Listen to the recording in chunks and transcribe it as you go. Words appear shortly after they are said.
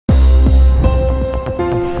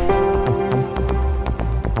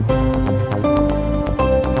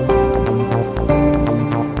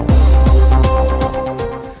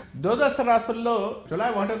రాశుల్లో జూలై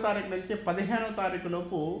 1వ తారీఖు నుంచి 15వ తారీఖు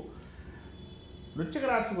లోపు వృశ్చిక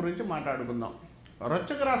రాశి గురించి మాట్లాడుకుందాం.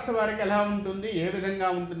 వృశ్చిక రాశి వారికి ఎలా ఉంటుంది, ఏ విధంగా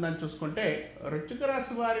ఉంటుందని చూసుకుంటే, వృశ్చిక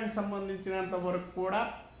రాశి వారికి సంబంధించినంత వరకు కూడా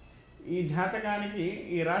ఈ జాతకానికి,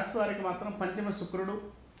 ఈ రాశి వారికి మాత్రం పంచమ శుక్రుడు,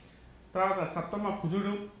 తర్వాత సప్తమ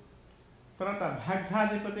కుజుడు, తర్వాత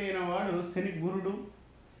భాగ్యాధిపతి అయిన వాడు శని గురుడు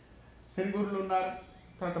ఉన్నారు.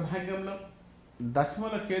 తర్వాత భాగ్యంలో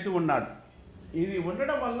దశమలో కేతు ఉన్నాడు. ఇది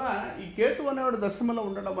ఉండడం వల్ల, ఈ కేతు అనేవాడు దశమలో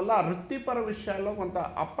ఉండడం వల్ల వృత్తిపర విషయాల్లో కొంత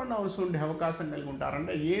అప్ అండ్ డౌన్స్ ఉండే అవకాశం కలిగి ఉంటారు.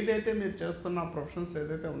 అంటే ఏదైతే మీరు చేస్తున్న ప్రొఫెషన్స్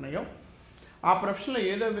ఏదైతే ఉన్నాయో ఆ ప్రొఫెషన్లో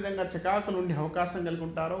ఏదో విధంగా చికాకులు ఉండే అవకాశం కలిగి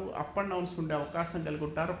ఉంటారు, అప్ అండ్ డౌన్స్ ఉండే అవకాశం కలిగి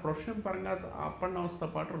ఉంటారు. ప్రొఫెషన్ పరంగా అప్ అండ్ డౌన్స్తో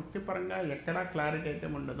పాటు వృత్తిపరంగా ఎక్కడా క్లారిటీ అయితే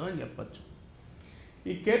ఉండదు అని చెప్పచ్చు.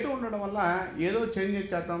 ఈ కేతు ఉండడం వల్ల ఏదో చేంజ్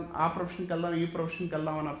చేద్దాం, ఆ ప్రొఫెషన్కి వెళ్దాం, ఈ ప్రొఫెషన్కి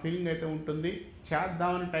వెళ్దాం అన్న ఫీలింగ్ అయితే ఉంటుంది.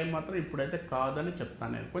 చేద్దామని టైం మాత్రం ఇప్పుడైతే కాదని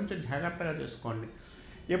చెప్తాను నేను. కొంచెం జాగ్రత్తగా చేసుకోండి.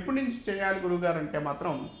 ఎప్పటి నుంచి చేయాలి గురువుగారు అంటే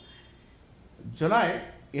మాత్రం జూలై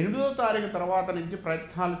 8వ తారీఖు తర్వాత నుంచి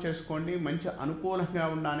ప్రయత్నాలు చేసుకోండి. మంచి అనుకూలంగా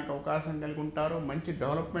ఉండడానికి అవకాశం కలిగి ఉంటారు, మంచి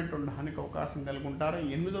డెవలప్మెంట్ ఉండడానికి అవకాశం కలిగి ఉంటారు.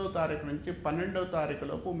 8వ తారీఖు నుంచి 12వ తారీఖు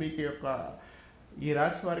లోపు మీకు యొక్క ఈ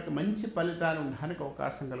రాశి వారికి మంచి ఫలితాలు ఉండడానికి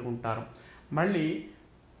అవకాశం కలిగి ఉంటారు. మళ్ళీ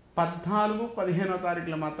 14, 15వ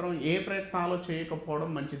తారీఖులో మాత్రం ఏ ప్రయత్నాలు చేయకపోవడం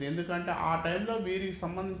మంచిది. ఎందుకంటే ఆ టైంలో వీరికి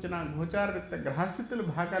సంబంధించిన గోచారరీత్యా గ్రహస్థితులు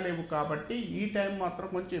బాగాలేవు కాబట్టి ఈ టైం మాత్రం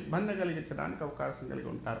కొంచెం ఇబ్బంది కలిగించడానికి అవకాశం కలిగి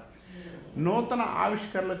ఉంటారు. నూతన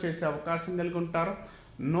ఆవిష్కరణలు చేసే అవకాశం కలిగి ఉంటారు,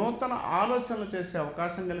 నూతన ఆలోచనలు చేసే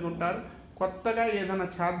అవకాశం కలిగి ఉంటారు. కొత్తగా ఏదైనా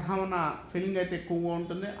చేద్దామన్న ఫీలింగ్ అయితే ఎక్కువగా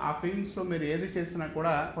ఉంటుంది. ఆ ఫీలింగ్స్లో మీరు ఏది చేసినా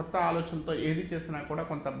కూడా, కొత్త ఆలోచనతో ఏది చేసినా కూడా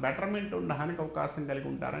కొంత బెటర్మెంట్ ఉండడానికి అవకాశం కలిగి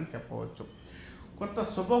ఉంటారని చెప్పవచ్చు. కొత్త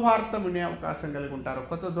శుభవార్త వినే అవకాశం కలిగి ఉంటారు.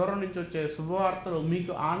 కొత్త దూరం నుంచి వచ్చే శుభవార్తలు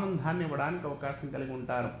మీకు ఆనందాన్ని ఇవ్వడానికి అవకాశం కలిగి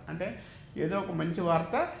ఉంటారు. అంటే ఏదో ఒక మంచి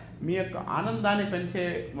వార్త, మీ యొక్క ఆనందాన్ని పెంచే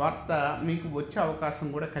వార్త మీకు వచ్చే అవకాశం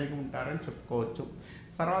కూడా కలిగి ఉంటారని చెప్పుకోవచ్చు.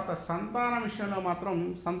 తర్వాత సంతాన విషయంలో మాత్రం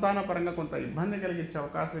సంతానపరంగా కొంత ఇబ్బంది కలిగించే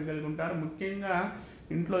అవకాశం కలిగి ఉంటారు. ముఖ్యంగా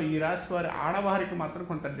ఇంట్లో ఈ రాశి వారి ఆడవారికి మాత్రం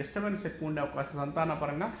కొంత డిస్టర్బెన్స్ ఎక్కువ ఉండే అవకాశం,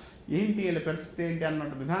 సంతానపరంగా ఏంటి వీళ్ళ పరిస్థితి ఏంటి అన్న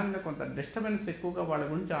విధానంగా కొంత డిస్టర్బెన్స్ ఎక్కువగా వాళ్ళ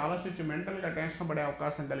గురించి ఆలోచించి మెంటల్గా టెన్షన్ పడే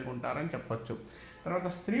అవకాశం కలిగి ఉంటారని చెప్పొచ్చు. తర్వాత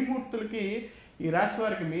స్త్రీమూర్తులకి ఈ రాశి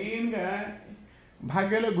వారికి మెయిన్గా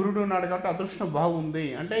భాగ్యంలో గురుడు ఉన్నాడు కాబట్టి అదృష్టం బాగుంది.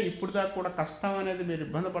 అంటే ఇప్పుడు దాకా కూడా కష్టం అనేది మీరు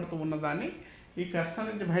ఇబ్బంది పడుతూ ఉన్నదాన్ని ఈ కష్టం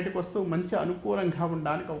నుంచి బయటకు వస్తూ మంచి అనుకూలంగా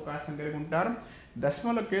ఉండడానికి అవకాశం కలిగి ఉంటారు.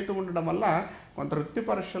 దశమలో కేతు ఉండడం వల్ల కొంత వృత్తి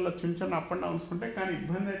పరీక్షల్లో చిన్న అప్ అండ్ డౌన్స్ ఉంటాయి, కానీ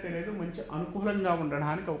ఇబ్బంది అయితే లేదు. మంచి అనుకూలంగా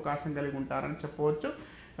ఉండడానికి అవకాశం కలిగి ఉంటారని చెప్పవచ్చు.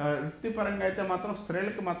 వృత్తిపరంగా అయితే మాత్రం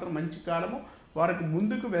స్త్రీలకు మాత్రం మంచి కాలము, వారికి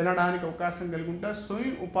ముందుకు వెళ్ళడానికి అవకాశం కలిగి ఉంటారు.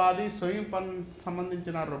 స్వయం ఉపాధి, స్వయం పని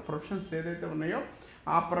సంబంధించిన ప్రొఫెషన్స్ ఏదైతే ఉన్నాయో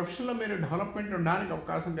ఆ ప్రొఫెషన్లో మీరు డెవలప్మెంట్ ఉండడానికి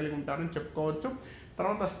అవకాశం కలిగి ఉంటారని చెప్పుకోవచ్చు.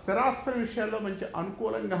 తర్వాత స్థిరాస్తుల విషయాల్లో మంచి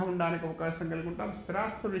అనుకూలంగా ఉండడానికి అవకాశం కలిగి ఉంటారు.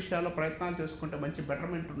 స్థిరాస్తుల విషయాల్లో ప్రయత్నాలు చేసుకుంటే మంచి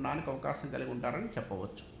బెటర్మెంట్ ఉండడానికి అవకాశం కలిగి ఉంటారని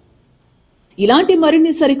చెప్పవచ్చు. ఇలాంటి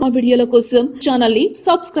మరిన్ని సరికొత్త వీడియోల కోసం ఛానల్ ని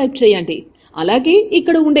సబ్స్క్రైబ్ చేయండి. అలాగే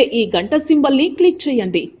ఇక్కడ ఉండే ఈ గంట సింబల్ ని క్లిక్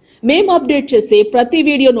చేయండి. మేము అప్డేట్ చేసే ప్రతి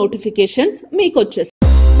వీడియో నోటిఫికేషన్స్ మీకు వచ్చేస్తాయి.